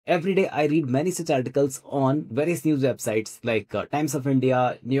Every day I read many such articles on various news websites like Times of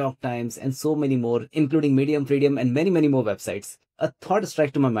India, New York Times, and so many more, including Medium, Freedom, and many more websites. A thought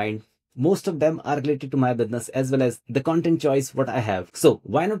struck to my mind. Most of them are related to my business as well as the content choice what I have. So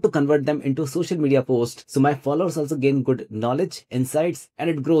why not to convert them into social media posts so my followers also gain good knowledge, insights, and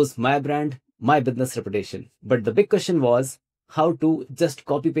it grows my brand, my business reputation. But the big question was how to just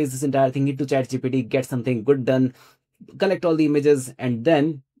copy paste this entire thing into ChatGPT, get something good done, collect all the images, and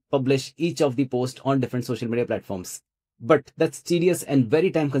then publish each of the posts on different social media platforms. But that's tedious and very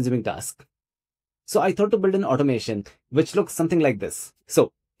time consuming task. So I thought to build an automation which looks something like this.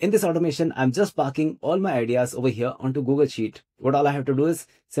 So in this automation, I'm just parking all my ideas over here onto Google Sheet. What all I have to do is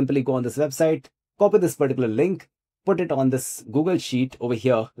simply go on this website, copy this particular link, put it on this Google Sheet over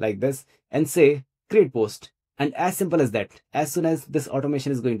here like this, and say create post. And as simple as that, as soon as this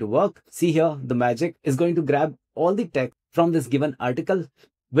automation is going to work, see here, the magic is going to grab all the text from this given article,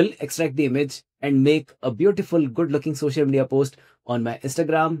 will extract the image and make a beautiful, good looking social media post on my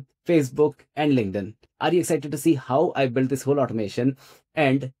Instagram, Facebook, and LinkedIn. Are you excited to see how I built this whole automation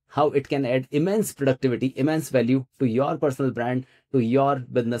and how it can add immense productivity, immense value to your personal brand, to your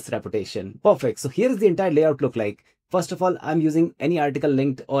business reputation? Perfect. So here is the entire layout look like. First of all, I'm using any article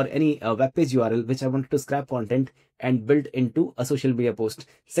linked or any web page URL which I wanted to scrap content and build into a social media post.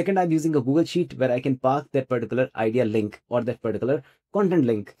 Second, I'm using a Google Sheet where I can park that particular idea link or that particular content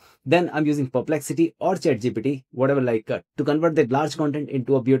link. Then I'm using Perplexity or ChatGPT, whatever to convert that large content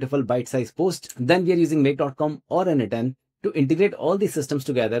into a beautiful bite-sized post. Then we are using make.com or N10 to integrate all these systems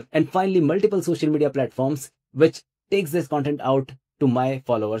together. And finally, multiple social media platforms which takes this content out to my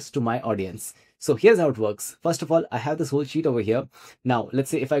followers, to my audience. So here's how it works. First of all, I have this whole sheet over here. Now,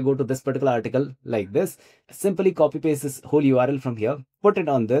 let's say if I go to this particular article like this, simply copy paste this whole URL from here, put it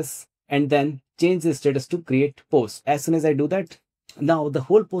on this, and then change the status to create post. As soon as I do that, now the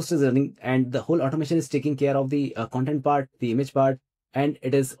whole post is running and the whole automation is taking care of the content part, the image part, and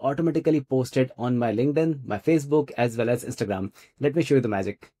it is automatically posted on my LinkedIn, my Facebook, as well as Instagram. Let me show you the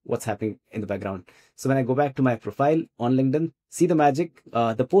magic, what's happening in the background. So when I go back to my profile on LinkedIn, see the magic,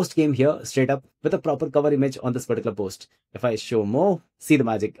 the post came here straight up with a proper cover image on this particular post. If I show more, see the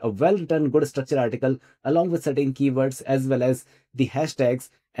magic, a well-written, good structured article along with certain keywords as well as the hashtags,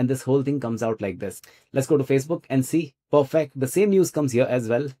 and this whole thing comes out like this. Let's go to Facebook and see. Perfect. The same news comes here as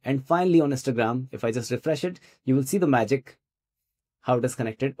well. And finally on Instagram, if I just refresh it, you will see the magic, how it is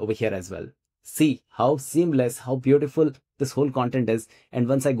connected over here as well. See how seamless, how beautiful this whole content is. And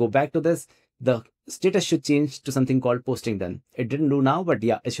once I go back to this, the status should change to something called posting done. It didn't do now, but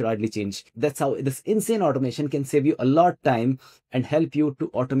yeah, it should hardly change. That's how this insane automation can save you a lot of time and help you to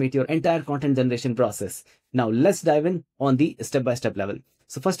automate your entire content generation process. Now let's dive in on the step-by-step level.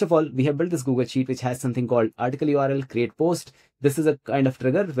 So first of all, we have built this Google Sheet, which has something called article URL, create post. This is a kind of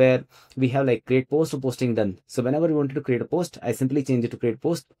trigger where we have like create post or posting done. So whenever we wanted to create a post, I simply change it to create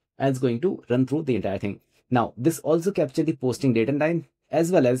post and it's going to run through the entire thing. Now, this also captures the posting date and time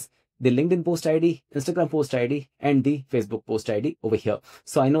as well as the LinkedIn post ID, Instagram post ID, and the Facebook post ID over here.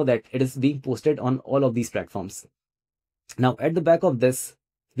 So I know that it is being posted on all of these platforms. Now, at the back of this,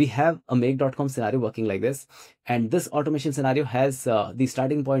 we have a make.com scenario working like this. And this automation scenario has the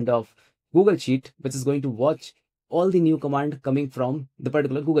starting point of Google Sheet, which is going to watch all the new command coming from the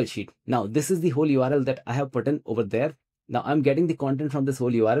particular Google Sheet. Now, this is the whole URL that I have put in over there. Now, I'm getting the content from this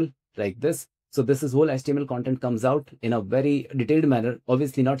whole URL like this. So this is whole HTML content comes out in a very detailed manner,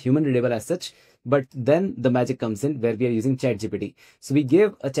 obviously not human readable as such, but then the magic comes in where we are using ChatGPT. So we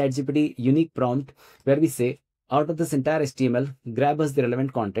gave a ChatGPT unique prompt where we say, out of this entire HTML, grab us the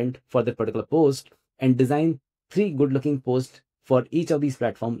relevant content for that particular post and design 3 good looking posts for each of these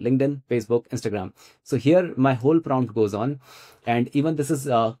platforms, LinkedIn, Facebook, Instagram. So here my whole prompt goes on, and even this is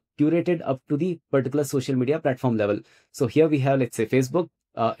curated up to the particular social media platform level. So here we have, let's say Facebook,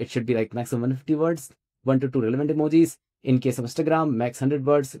 it should be like maximum 150 words, 1 to 2 relevant emojis. In case of Instagram, max 100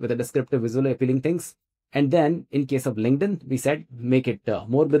 words with a descriptive, visually appealing things. And then in case of LinkedIn, we said make it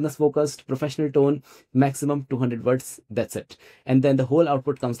more business focused, professional tone, maximum 200 words. That's it. And then the whole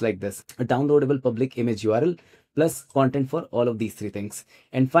output comes like this: a downloadable public image URL plus content for all of these 3 things.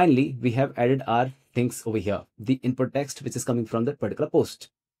 And finally, we have added our things over here, the input text, which is coming from that particular post.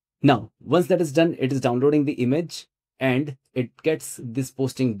 Now, once that is done, it is downloading the image and it gets this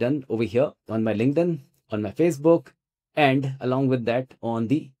posting done over here on my LinkedIn, on my Facebook, and along with that on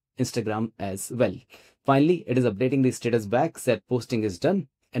the Instagram as well. Finally, it is updating the status back that posting is done.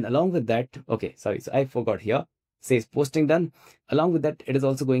 And along with that, so I forgot here, says posting done. Along with that, it is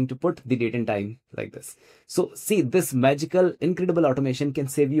also going to put the date and time like this. So see, this magical, incredible automation can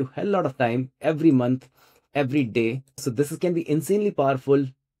save you a hell lot of time every month, every day. So this can be insanely powerful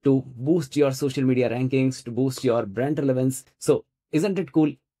to boost your social media rankings, to boost your brand relevance. So isn't it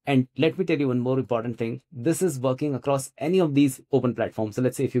cool? And let me tell you one more important thing. This is working across any of these open platforms. So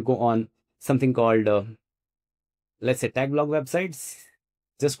let's say if you go on something called, let's say tag blog websites,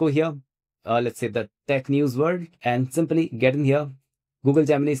 just go here. Let's say the tech news world and simply get in here. Google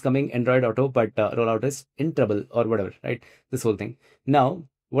Gemini is coming, Android Auto, but rollout is in trouble or whatever, right? This whole thing. Now,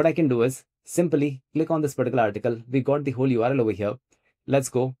 what I can do is simply click on this particular article. We got the whole URL over here. Let's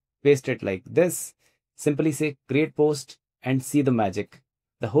go paste it like this. Simply say create post and see the magic.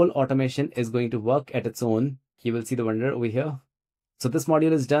 The whole automation is going to work at its own. You will see the wonder over here. So this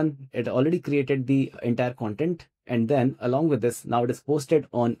module is done. It already created the entire content. And then along with this, now it is posted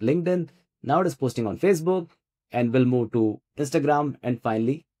on LinkedIn. Now it is posting on Facebook, and we'll move to Instagram and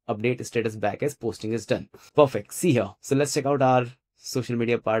finally update status back as posting is done. Perfect. See here. So let's check out our social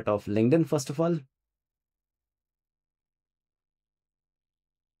media part of LinkedIn first of all.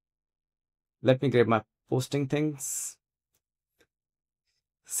 Let me grab my posting things.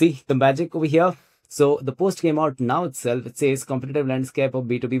 See the magic over here. So the post came out now itself. It says competitive landscape of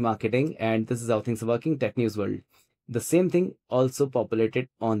B2B marketing, and this is how things are working, tech news world. The same thing also populated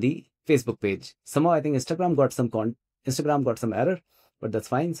on the Facebook page. Somehow I think Instagram got some error, but that's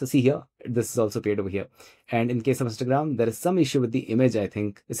fine. So see here, this is also appeared over here. And in case of Instagram, there is some issue with the image. I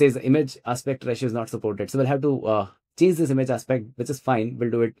think it says the image aspect ratio is not supported. So we'll have to change this image aspect, which is fine. We'll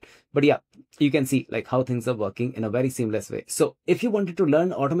do it. But yeah, you can see like how things are working in a very seamless way. So if you wanted to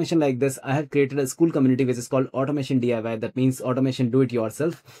learn automation like this, I have created a school community which is called Automation DIY. That means automation do it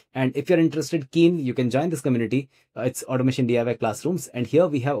yourself. And if you're interested, keen, you can join this community. It's Automation DIY Classrooms. And here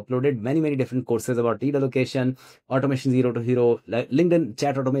we have uploaded many different courses about lead allocation, automation 0 to hero, LinkedIn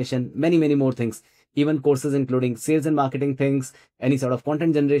chat automation, many more things. Even courses including sales and marketing things, any sort of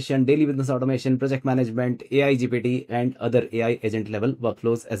content generation, daily business automation, project management, AI GPT, and other AI agent level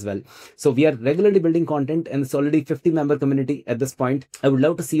workflows as well. So we are regularly building content, and it's already 50-member community at this point. I would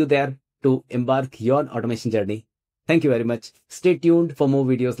love to see you there to embark your automation journey. Thank you very much. Stay tuned for more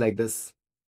videos like this.